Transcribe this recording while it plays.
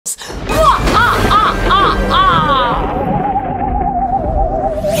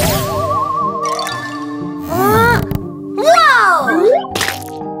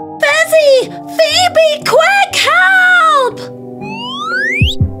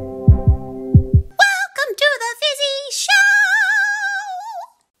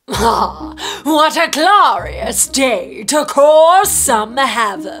Ah, what a glorious day to cause some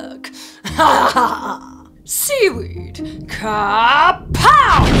havoc. Ha ha! Seaweed,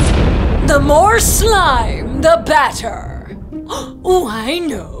 kapow! The more slime, the better. Oh, I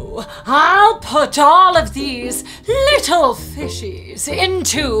know. I'll put all of these little fishies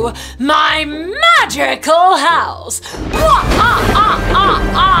into my magical house.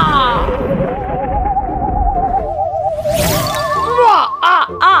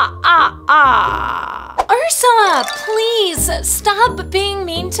 Ursula, please stop being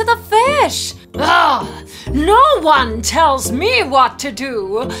mean to the fish. No one tells me what to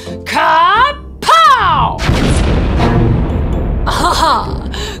do. Kapow!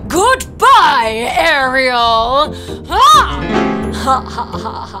 Goodbye, Ariel. Whoa,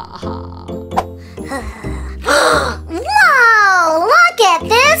 look at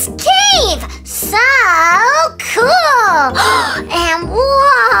this cave! So cool! And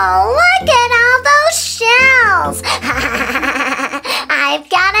whoa, look at all those shells! I've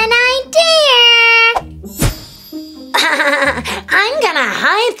got an idea! I'm gonna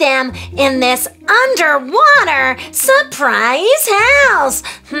hide them in this underwater surprise house.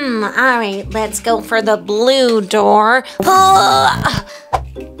 Alright, let's go for the blue door.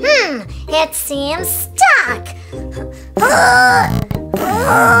 It seems stuck.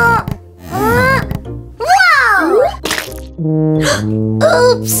 Whoa!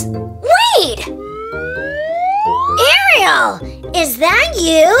 Oops! Wait! Ariel, is that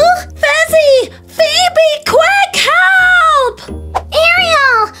you? Fizzy! Phoebe, quick help!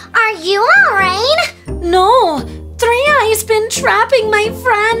 Ariel, are you alright? No, Three Eyes been trapping my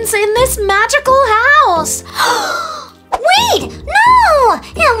friends in this magical house. Wait, no!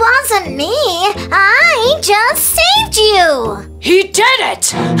 It wasn't me! I just saved you! He did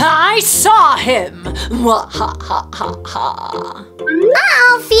it! I saw him!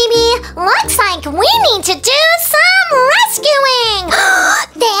 Uh-oh, Phoebe! Looks like we need to do some rescuing!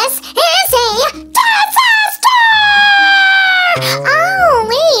 This is a disaster! Oh,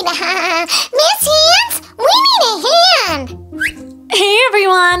 wait! Miss Hands, we need a hand! Hey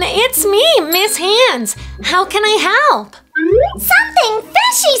everyone, it's me, Miss Hands. How can I help? Something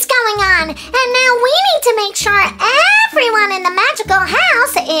fishy's going on, and now we need to make sure everyone in the magical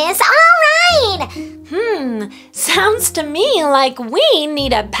house is alright. Sounds to me like we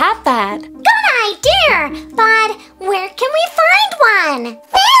need a pet vet. Good idea, but where can we find one?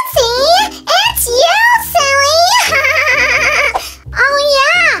 Fizzy, it's you, silly! Oh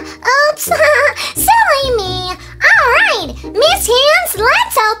yeah, oops, silly me. Alright, Miss Hands,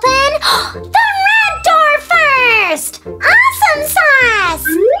 let's open the red door first! Awesome sauce!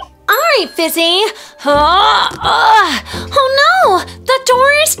 Alright, Fizzy. Oh no, the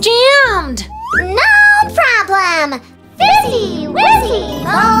door is jammed. No problem! Fizzy, Wizzy,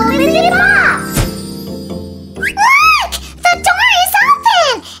 oh Fizzy Pop! Look! The door is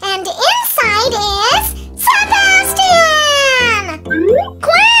open! And inside is Sebastian!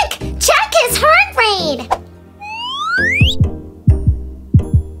 Quick! Check his heart rate!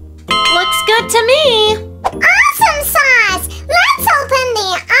 Looks good to me. Awesome sauce! Let's open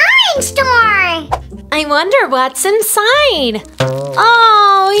the orange door! I wonder what's inside.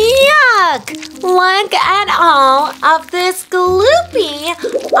 Oh, yuck! Look at all of this gloopy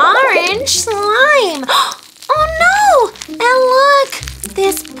orange slime. Oh no! And look,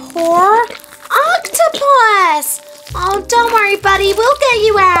 this poor octopus. Oh, don't worry, buddy. We'll get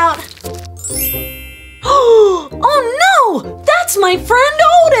you out. Oh no! That's my friend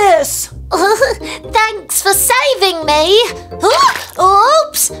Otis! Thanks for saving me.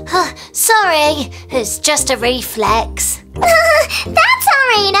 Oops. Sorry, it's just a reflex. That's all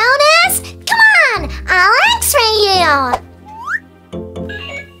right, Otis. Come on, I'll x-ray you.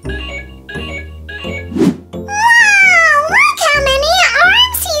 Wow, look how many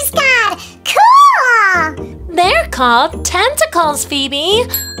arms he's got. Cool. They're called tentacles, Phoebe.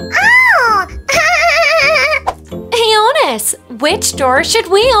 Oh. Hey, Otis, which door should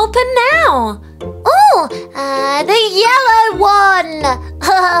we open now? Oh, the yellow one.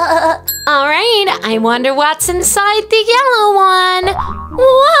 All right, I wonder what's inside the yellow one.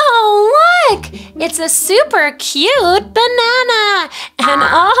 Whoa, look! It's a super cute banana. And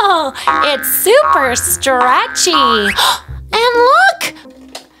oh, it's super stretchy. And look!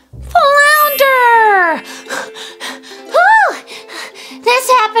 Flounder! This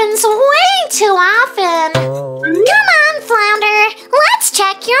happens way too often. Come on, Flounder. Let's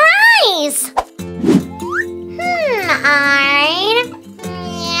check your eyes. Alright.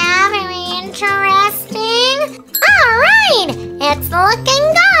 Yeah, very interesting. Alright, it's looking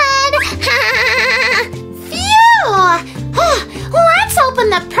good. Phew! Let's open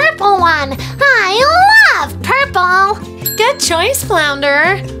the purple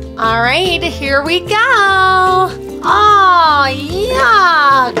right, here we go. Oh,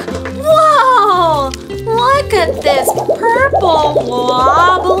 yuck. Whoa, look at this purple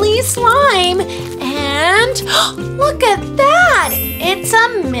wobbly slime. And look at that, it's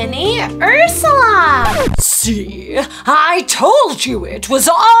a mini Ursula. See, I told you it was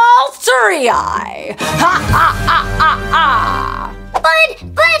all 3-eye. Ha ha ha ha ha.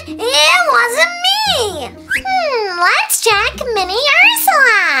 But it wasn't me. Let's check Mini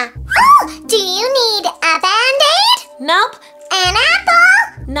Ursula. Oh, do you need a Band-Aid? Nope. An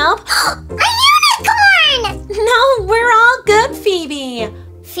apple? Nope. A unicorn! No, we're all good, Phoebe.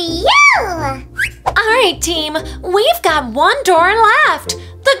 Phew! All right, team, we've got one door left.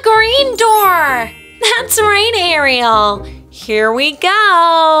 The green door. That's right, Ariel. Here we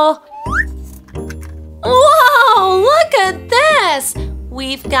go. Whoa, look at this.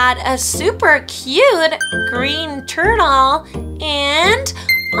 We've got a super cute green turtle and,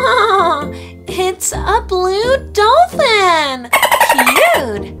 oh, it's a blue dolphin.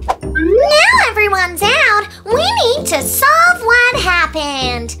 Cute. Now everyone's out. We need to solve what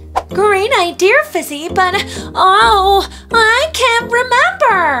happened. Great idea, Fizzy, but, oh, I can't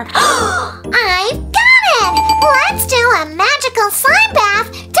remember. I've got it! Let's do a magical slime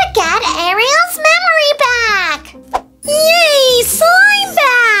bath to get Ariel's memory back! Yay, slime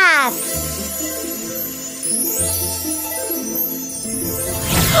bath!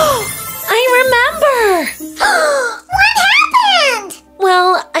 I remember! What happened? Well,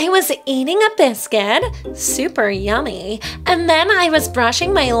 I was eating a biscuit, super yummy, and then I was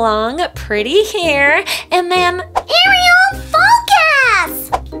brushing my long, pretty hair, and then… Ariel,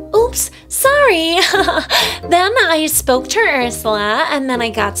 focus! Oops, sorry. Then I spoke to Ursula, and then I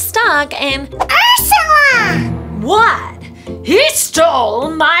got stuck, and… Ursula! What? He stole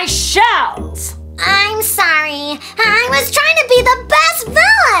my shells. I'm sorry. I was trying to be the best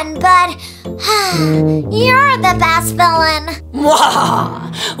villain, but… you're the best villain.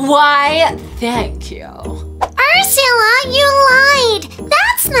 Why, thank you. Ursula, you lied.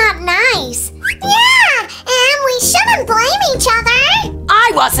 That's not nice. Yeah, and we shouldn't blame each other.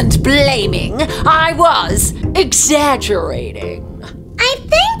 I wasn't blaming. I was exaggerating. I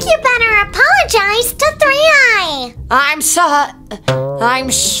think you better apologize to 3-Eye. I'm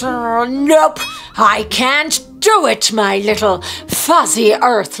sure. Nope. I can't do it, my little fuzzy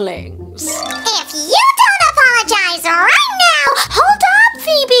earthlings. If you don't apologize right now, hold up,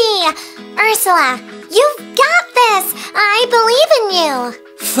 Phoebe. Ursula, you've got this. I believe in you.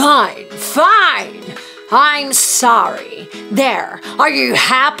 Fine. I'm sorry. There. Are you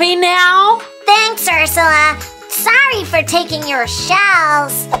happy now? Thanks, Ursula. Sorry for taking your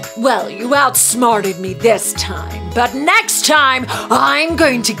shells. Well, you outsmarted me this time, but next time I'm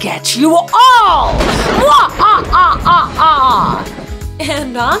going to get you all! Wah-ah-ah-ah-ah!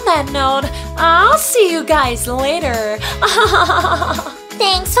 And on that note, I'll see you guys later.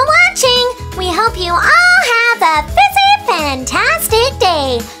 Thanks for watching. We hope you all have a fizzy fantastic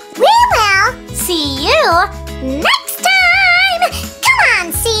day. We will see you next time. Come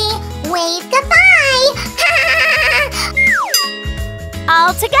on, see. Wave goodbye.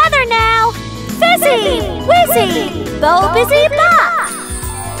 All together now. Fizzy, Wizzy, Bo Busy